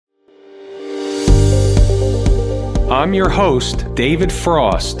I'm your host, David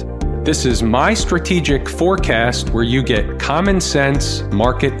Frost. This is my strategic forecast where you get common sense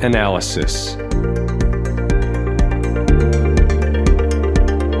market analysis.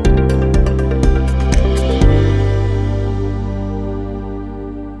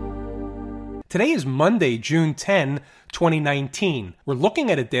 Today is Monday, June 10, 2019. We're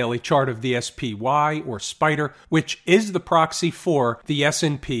looking at a daily chart of the SPY or SPDR, which is the proxy for the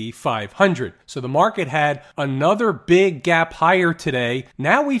S&P 500. So the market had another big gap higher today.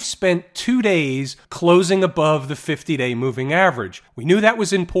 Now we've spent 2 days closing above the 50-day moving average. We knew that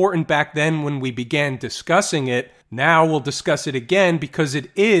was important back then when we began discussing it. Now we'll discuss it again because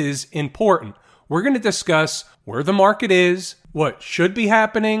it is important. We're going to discuss where the market is, what should be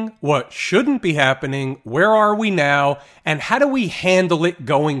happening, what shouldn't be happening, where are we now, and how do we handle it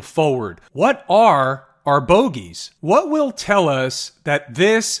going forward? What are our bogeys? What will tell us that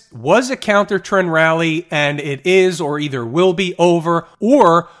this was a counter trend rally and it is or either will be over,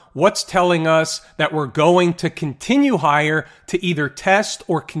 or what's telling us that we're going to continue higher to either test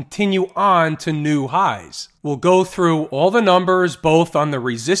or continue on to new highs? We'll go through all the numbers, both on the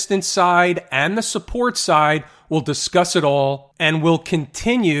resistance side and the support side. We'll discuss it all, and we'll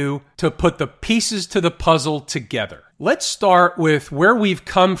continue to put the pieces to the puzzle together. Let's start with where we've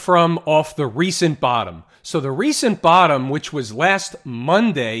come from off the recent bottom. So the recent bottom, which was last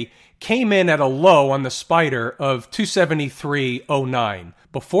Monday, came in at a low on the SPDR of 273.09.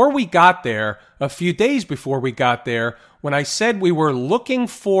 Before we got there, a few days before we got there, when I said we were looking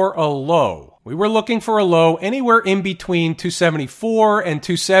for a low, we were looking for a low anywhere in between 274 and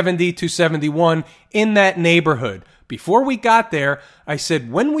 270, 271, in that neighborhood. Before we got there, I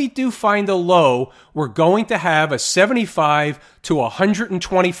said when we do find a low, we're going to have a 75 to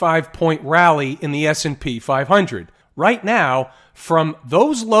 125 point rally in the S&P 500. Right now, from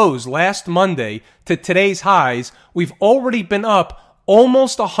those lows last Monday to today's highs, we've already been up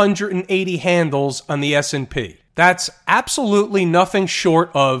almost 180 handles on the S&P. That's absolutely nothing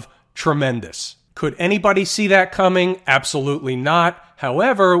short of tremendous. Could anybody see that coming? Absolutely not.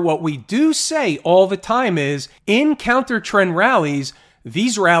 However, what we do say all the time is, in counter trend rallies,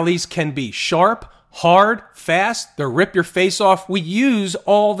 these rallies can be sharp, hard, fast, they'll rip your face off. We use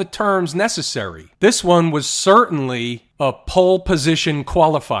all the terms necessary. This one was certainly a pole position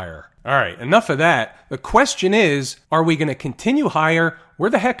qualifier. All right, enough of that. The question is, are we going to continue higher?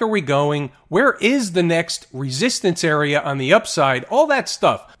 Where the heck are we going? Where is the next resistance area on the upside? All that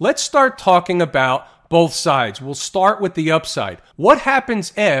stuff. Let's start talking about both sides. We'll start with the upside. What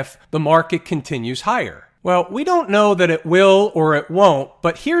happens if the market continues higher? Well, we don't know that it will or it won't,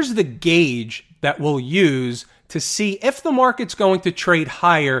 but here's the gauge that we'll use to see if the market's going to trade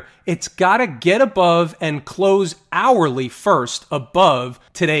higher. It's got to get above and close hourly first above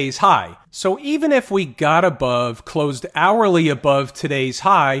today's high. So even if we got above, closed hourly above today's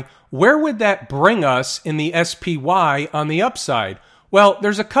high, where would that bring us in the SPY on the upside? Well,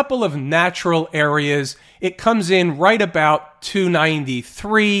 there's a couple of natural areas. It comes in right about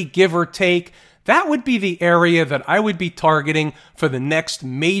 293, give or take. That would be the area that I would be targeting for the next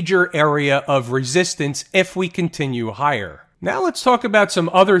major area of resistance if we continue higher. Now let's talk about some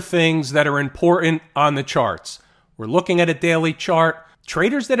other things that are important on the charts. We're looking at a daily chart.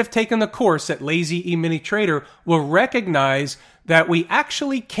 Traders that have taken the course at Lazy E-mini Trader will recognize that we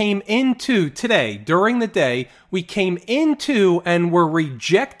actually came into today, during the day, we came into and were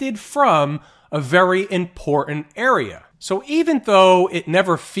rejected from a very important area. So even though it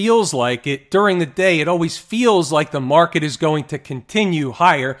never feels like it, during the day it always feels like the market is going to continue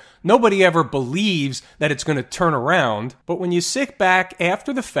higher. Nobody ever believes that it's going to turn around. But when you sit back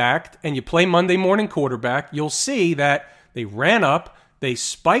after the fact and you play Monday morning quarterback, you'll see that they ran up, they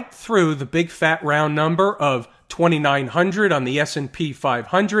spiked through the big fat round number of 2,900 on the S&P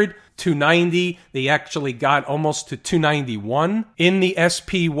 500, 290. They actually got almost to 291 in the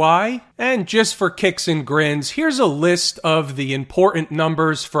SPY. And just for kicks and grins, here's a list of the important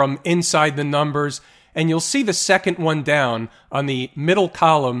numbers from inside the numbers. And you'll see the second one down on the middle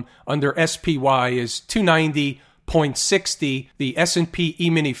column under SPY is 290.60. The S&P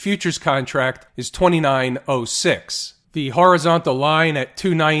E-mini futures contract is 29.06. The horizontal line at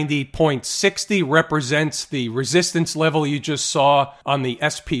 290.60 represents the resistance level you just saw on the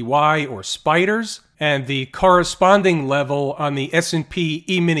SPY or SPDRs, and the corresponding level on the S&P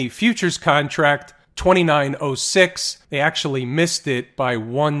E-mini futures contract, 29.06. They actually missed it by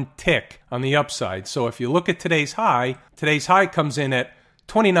one tick on the upside. So if you look at today's high comes in at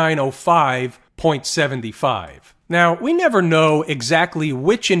 29.05.75. Now, we never know exactly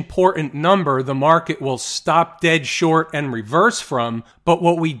which important number the market will stop dead short and reverse from, but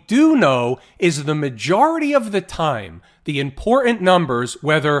what we do know is the majority of the time, the important numbers,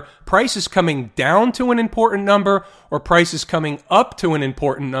 whether price is coming down to an important number or price is coming up to an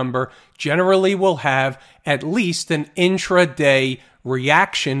important number, generally will have at least an intraday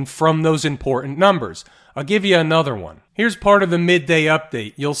reaction from those important numbers. I'll give you another one. Here's part of the midday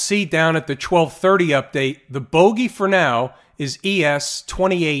update. You'll see down at the 12:30 update, the bogey for now is ES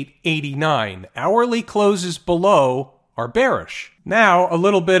 2889. Hourly closes below are bearish. Now, a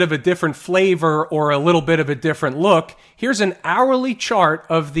little bit of a different flavor or a little bit of a different look. Here's an hourly chart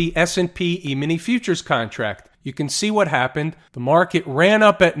of the S&P E-mini futures contract. You can see what happened. The market ran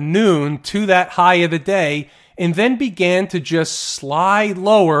up at noon to that high of the day and then began to just slide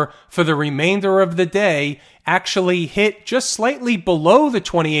lower for the remainder of the day, actually hit just slightly below the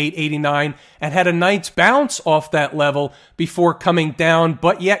 28.89 and had a nice bounce off that level before coming down,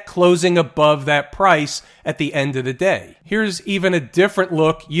 but yet closing above that price at the end of the day. Here's even a different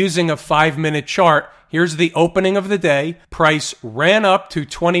look using a 5-minute chart. Here's the opening of the day. Price ran up to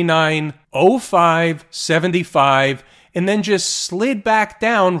 29.0575 and then just slid back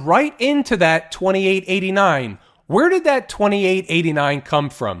down right into that 28.89. Where did that 28.89 come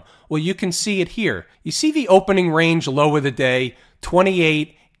from? Well, you can see it here. You see the opening range low of the day,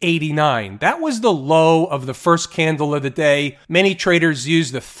 28.89. That was the low of the first candle of the day. Many traders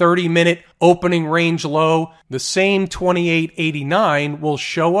use the 30-minute opening range low. The same 28.89 will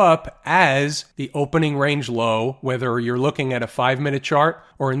show up as the opening range low, whether you're looking at a 5-minute chart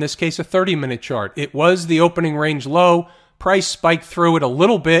or in this case a 30-minute chart. It was the opening range low. Price spiked through it a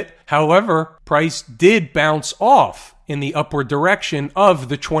little bit. However, price did bounce off in the upward direction of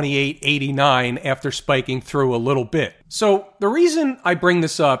the 28.89 after spiking through a little bit. So the reason I bring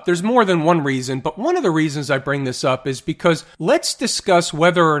this up, there's more than one reason, but one of the reasons I bring this up is because let's discuss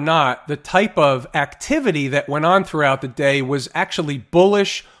whether or not the type of activity that went on throughout the day was actually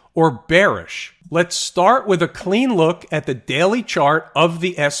bullish or bearish. Let's start with a clean look at the daily chart of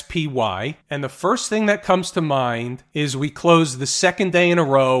the SPY. And the first thing that comes to mind is we closed the second day in a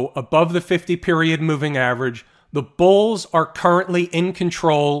row above the 50-period moving average. The bulls are currently in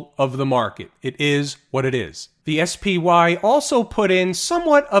control of the market. It is what it is. The SPY also put in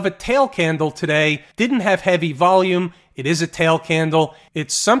somewhat of a tail candle today. Didn't have heavy volume. It is a tail candle.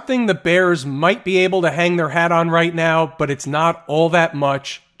 It's something the bears might be able to hang their hat on right now, but it's not all that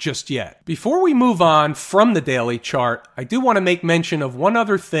much just yet. Before we move on from the daily chart, I do want to make mention of one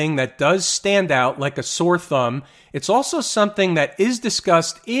other thing that does stand out like a sore thumb. It's also something that is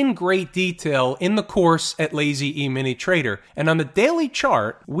discussed in great detail in the course at Lazy E-mini Trader. And on the daily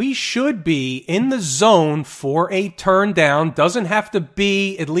chart, we should be in the zone for a turn down. Doesn't have to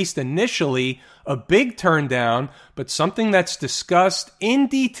be, at least initially, a big turn down, but something that's discussed in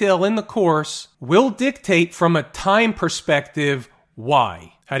detail in the course will dictate from a time perspective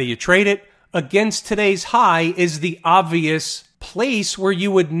why. How do you trade it? Against today's high is the obvious place where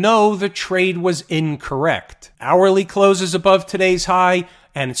you would know the trade was incorrect. Hourly closes above today's high,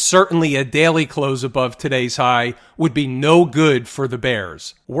 and certainly a daily close above today's high would be no good for the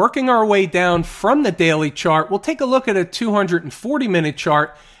bears. Working our way down from the daily chart, we'll take a look at a 240-minute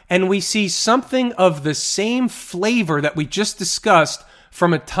chart, and we see something of the same flavor that we just discussed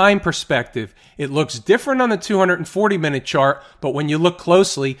from a time perspective. It looks different on the 240-minute chart, but when you look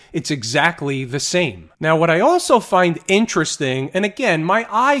closely, it's exactly the same. Now, what I also find interesting, and again, my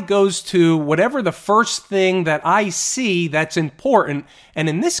eye goes to whatever the first thing that I see that's important, and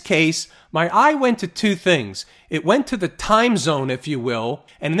in this case, my eye went to two things. It went to the time zone, if you will,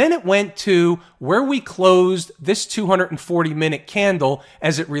 and then it went to where we closed this 240-minute candle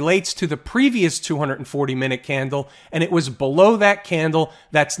as it relates to the previous 240-minute candle, and it was below that candle.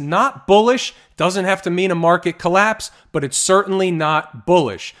 That's not bullish. Doesn't have to mean a market collapse, but it's certainly not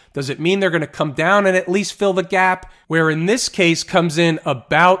bullish. Does it mean they're going to come down and at least fill the gap, where in this case comes in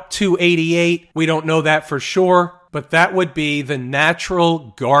about 288? We don't know that for sure. But that would be the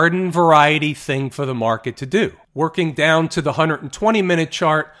natural garden variety thing for the market to do. Working down to the 120-minute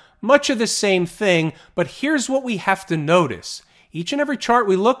chart, much of the same thing, but here's what we have to notice. Each and every chart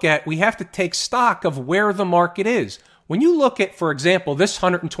we look at, we have to take stock of where the market is. When you look at, for example, this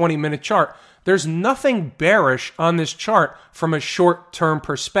 120-minute chart, there's nothing bearish on this chart from a short-term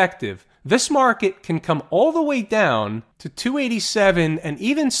perspective. This market can come all the way down to 287 and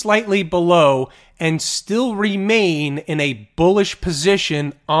even slightly below and still remain in a bullish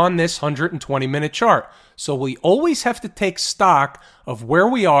position on this 120-minute chart. So we always have to take stock of where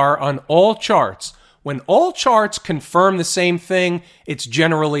we are on all charts. When all charts confirm the same thing, it's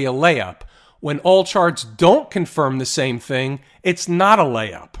generally a layup. when all charts don't confirm the same thing, it's not a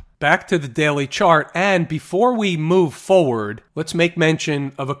layup. Back to the daily chart, and before we move forward, let's make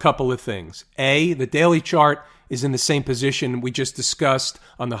mention of a couple of things. A, the daily chart is in the same position we just discussed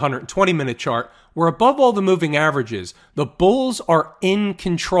on the 120-minute chart. We're above all the moving averages. The bulls are in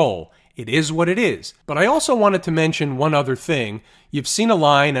control. It is what it is. But I also wanted to mention one other thing. You've seen a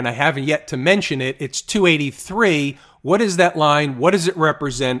line, and I haven't yet to mention it. It's 283. What is that line? What does it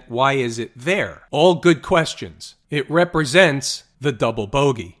represent? Why is it there? All good questions. It represents the double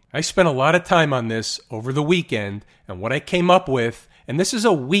bogey. I spent a lot of time on this over the weekend, and what I came up with, and this is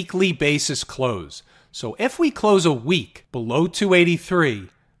a weekly basis close. So if we close a week below 283,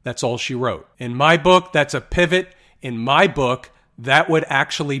 that's all she wrote. In my book, that's a pivot. In my book, that would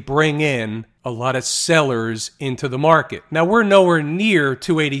actually bring in a lot of sellers into the market. Now, we're nowhere near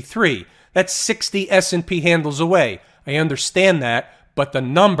 283. That's 60 S&P handles away. I understand that, but the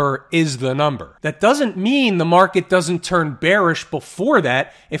number is the number. That doesn't mean the market doesn't turn bearish before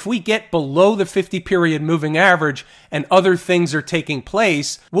that. If we get below the 50-period moving average and other things are taking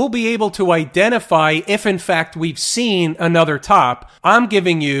place, we'll be able to identify if, in fact, we've seen another top. I'm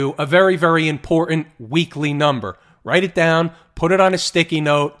giving you a very, very important weekly number. Write it down, put it on a sticky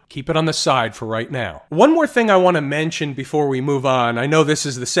note, keep it on the side for right now. One more thing I want to mention before we move on. I know this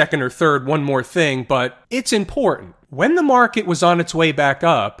is the second or third one more thing, but it's important. When the market was on its way back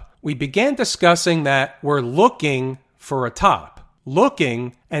up, we began discussing that we're looking for a top.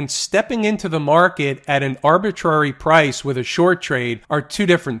 Looking and stepping into the market at an arbitrary price with a short trade are two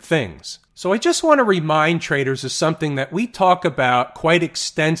different things. So I just want to remind traders of something that we talk about quite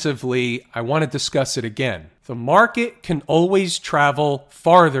extensively. I want to discuss it again. The market can always travel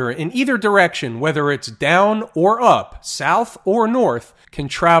farther in either direction, whether it's down or up, south or north, can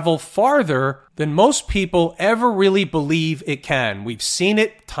travel farther than most people ever really believe it can. We've seen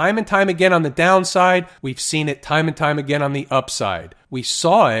it time and time again on the downside. We've seen it time and time again on the upside. We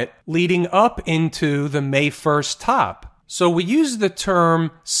saw it leading up into the May 1st top. So we use the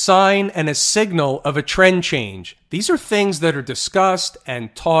term sign and a signal of a trend change. These are things that are discussed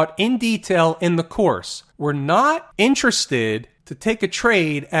and taught in detail in the course. We're not interested to take a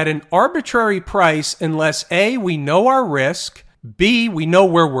trade at an arbitrary price unless A, we know our risk, B, we know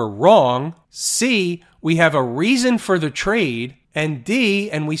where we're wrong, C, we have a reason for the trade, and D,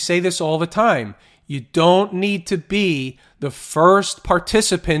 and we say this all the time, you don't need to be the first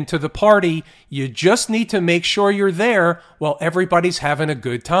participant to the party. You just need to make sure you're there while everybody's having a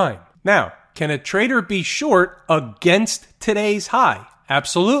good time. Now, can a trader be short against today's high?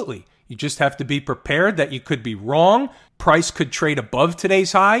 Absolutely. You just have to be prepared that you could be wrong. Price could trade above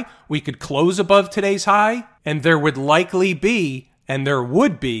today's high. We could close above today's high. And there would likely be, and there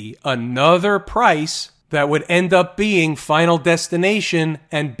would be, another price that would end up being final destination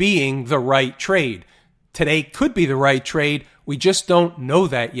and being the right trade. Today could be the right trade. We just don't know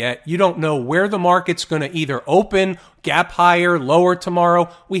that yet. You don't know where the market's going to either open, gap higher, lower tomorrow.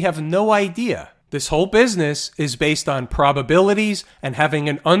 We have no idea. This whole business is based on probabilities and having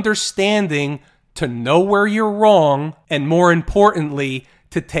an understanding to know where you're wrong and, more importantly,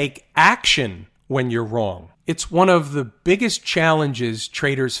 to take action when you're wrong. It's one of the biggest challenges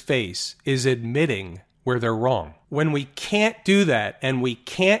traders face is admitting where they're wrong. When we can't do that and we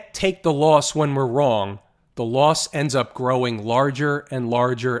can't take the loss when we're wrong, the loss ends up growing larger and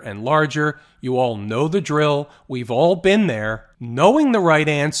larger and larger. You all know the drill. We've all been there. Knowing the right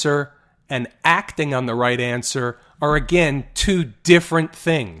answer and acting on the right answer are, again, two different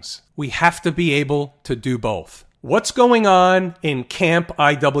things. We have to be able to do both. What's going on in Camp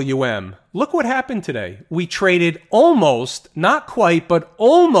IWM? Look what happened today. We traded almost, not quite, but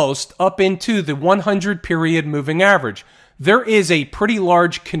almost up into the 100-period moving average. There is a pretty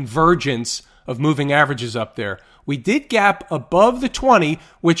large convergence of moving averages up there. We did gap above the 20,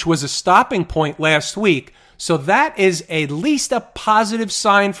 which was a stopping point last week. So that is at least a positive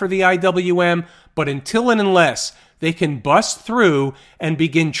sign for the IWM. But until and unless they can bust through and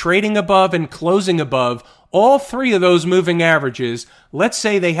begin trading above and closing above all three of those moving averages, let's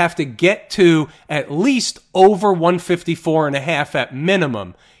say they have to get to at least over 154.5 at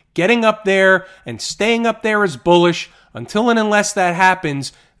minimum. Getting up there and staying up there is bullish. Until and unless that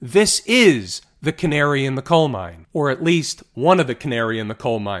happens, this is the canary in the coal mine, or at least one of the canary in the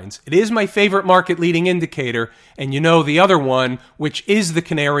coal mines. It is my favorite market leading indicator, and you know the other one, which is the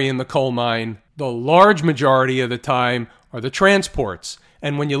canary in the coal mine, the large majority of the time are the transports.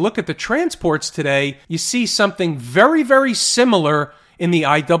 And when you look at the transports today, you see something very, very similar in the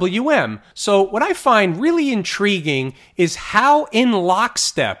IWM. So what I find really intriguing is how in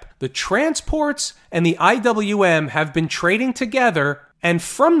lockstep the transports and the IWM have been trading together And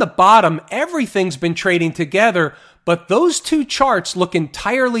from the bottom, everything's been trading together, but those two charts look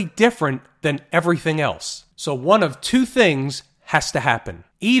entirely different than everything else. So one of two things has to happen.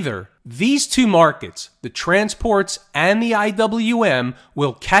 Either these two markets, the transports and the IWM,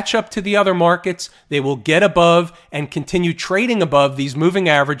 will catch up to the other markets, they will get above and continue trading above these moving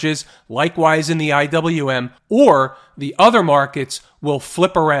averages, likewise in the IWM, or the other markets will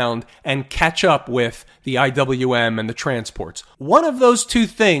flip around and catch up with the IWM and the transports. One of those two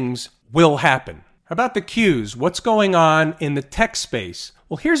things will happen. How about the Qs? What's going on in the tech space?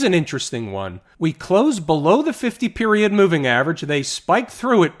 Well, here's an interesting one. We closed below the 50-period moving average. They spiked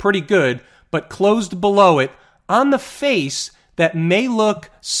through it pretty good, but closed below it. On the face, that may look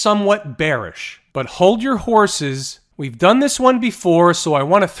somewhat bearish. But hold your horses. We've done this one before, so I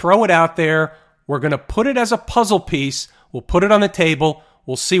want to throw it out there. We're going to put it as a puzzle piece. We'll put it on the table.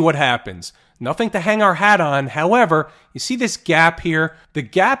 We'll see what happens. Nothing to hang our hat on. However, you see this gap here? The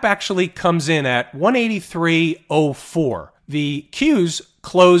gap actually comes in at 183.04. The Qs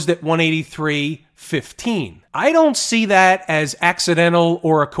closed at 183.15. I don't see that as accidental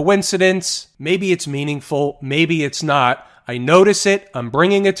or a coincidence. Maybe it's meaningful. Maybe it's not. I notice it. I'm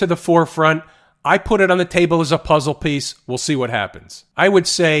bringing it to the forefront. I put it on the table as a puzzle piece. We'll see what happens. I would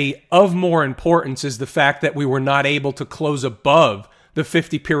say of more importance is the fact that we were not able to close above the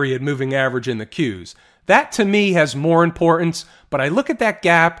 50-period moving average in the Qs. That to me has more importance, but I look at that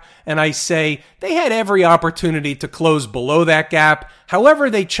gap and I say they had every opportunity to close below that gap. However,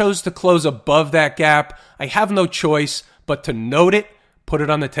 they chose to close above that gap. I have no choice but to note it, put it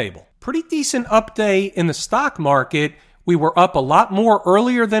on the table. Pretty decent up day in the stock market. We were up a lot more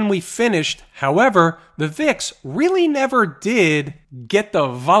earlier than we finished. However, the VIX really never did get the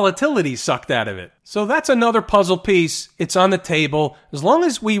volatility sucked out of it. So that's another puzzle piece. It's on the table. As long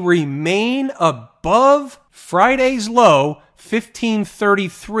as we remain above Friday's low,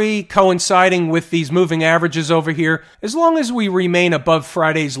 1533, coinciding with these moving averages over here, as long as we remain above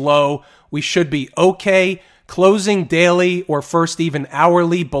Friday's low, we should be okay. Closing daily or first even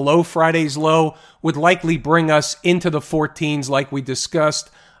hourly below Friday's low would likely bring us into the 14s like we discussed.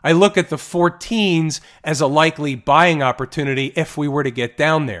 I look at the 14s as a likely buying opportunity if we were to get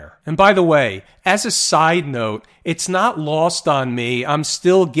down there. And by the way, as a side note, it's not lost on me. I'm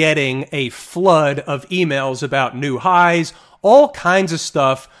still getting a flood of emails about new highs, all kinds of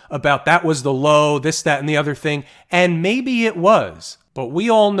stuff about that was the low, this, that, and the other thing. And maybe it was. But we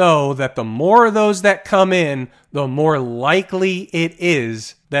all know that the more of those that come in, the more likely it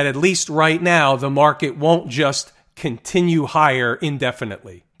is that at least right now, the market won't just continue higher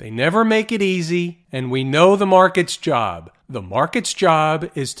indefinitely. They never make it easy, and we know the market's job. The market's job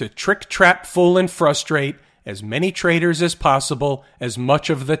is to trick, trap, fool, and frustrate as many traders as possible, as much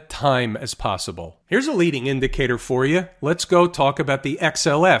of the time as possible. Here's a leading indicator for you. Let's go talk about the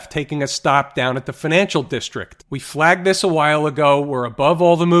XLF taking a stop down at the financial district. We flagged this a while ago. We're above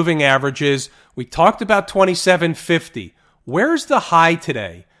all the moving averages. We talked about 2750. Where's the high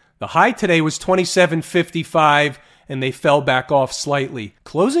today? The high today was 2755, and they fell back off slightly.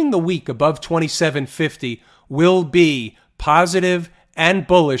 Closing the week above 2750 will be positive and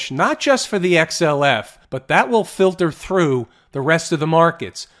bullish, not just for the XLF, but that will filter through the rest of the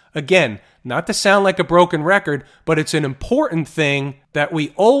markets. Again, not to sound like a broken record, but it's an important thing that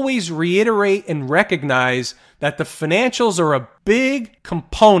we always reiterate and recognize that the financials are a big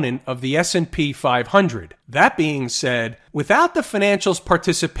component of the S&P 500. That being said, without the financials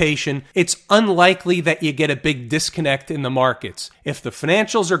participation, it's unlikely that you get a big disconnect in the markets. If the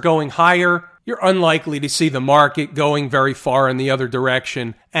financials are going higher, you're unlikely to see the market going very far in the other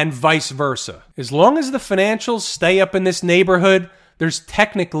direction, and vice versa. As long as the financials stay up in this neighborhood, there's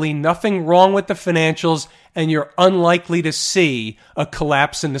technically nothing wrong with the financials, and you're unlikely to see a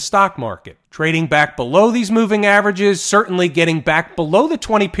collapse in the stock market. Trading back below these moving averages, certainly getting back below the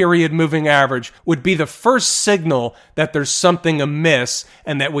 20-period moving average, would be the first signal that there's something amiss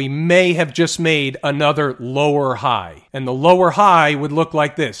and that we may have just made another lower high. And the lower high would look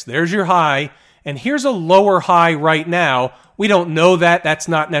like this. There's your high, and here's a lower high right now. We don't know that. That's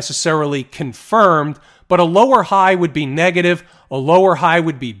not necessarily confirmed, but a lower high would be negative. A lower high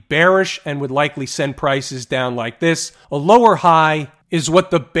would be bearish and would likely send prices down like this. A lower high is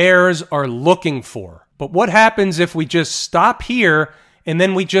what the bears are looking for. But what happens if we just stop here and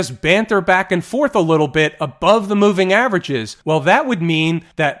then we just banter back and forth a little bit above the moving averages? Well, that would mean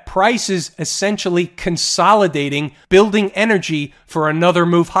that price is essentially consolidating, building energy for another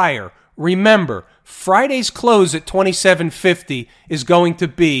move higher. Remember, Friday's close at 2750 is going to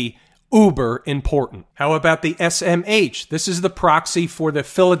be uber important. How about the SMH? This is the proxy for the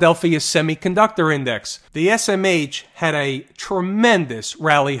Philadelphia Semiconductor Index. The SMH had a tremendous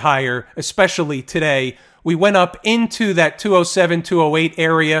rally higher, especially today. We went up into that 207, 208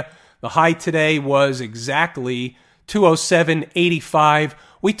 area. The high today was exactly 207.85.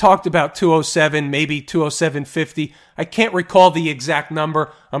 We talked about 207, maybe 207.50. I can't recall the exact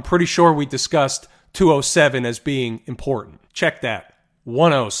number. I'm pretty sure we discussed 207 as being important. Check that.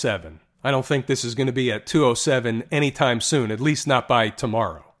 107. I don't think this is going to be at 207 anytime soon, at least not by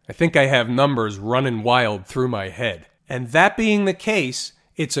tomorrow. I think I have numbers running wild through my head. And that being the case,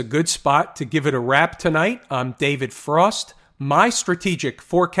 it's a good spot to give it a wrap tonight. I'm David Frost, my strategic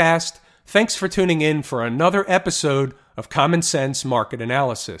forecast. Thanks for tuning in for another episode of Common Sense Market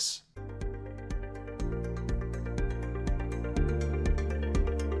Analysis.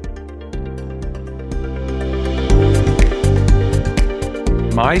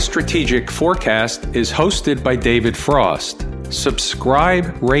 My Strategic Forecast is hosted by David Frost.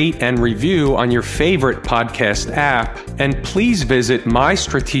 Subscribe, rate, and review on your favorite podcast app, and please visit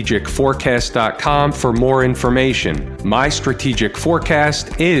mystrategicforecast.com for more information. My Strategic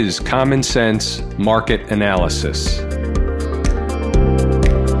Forecast is common sense market analysis.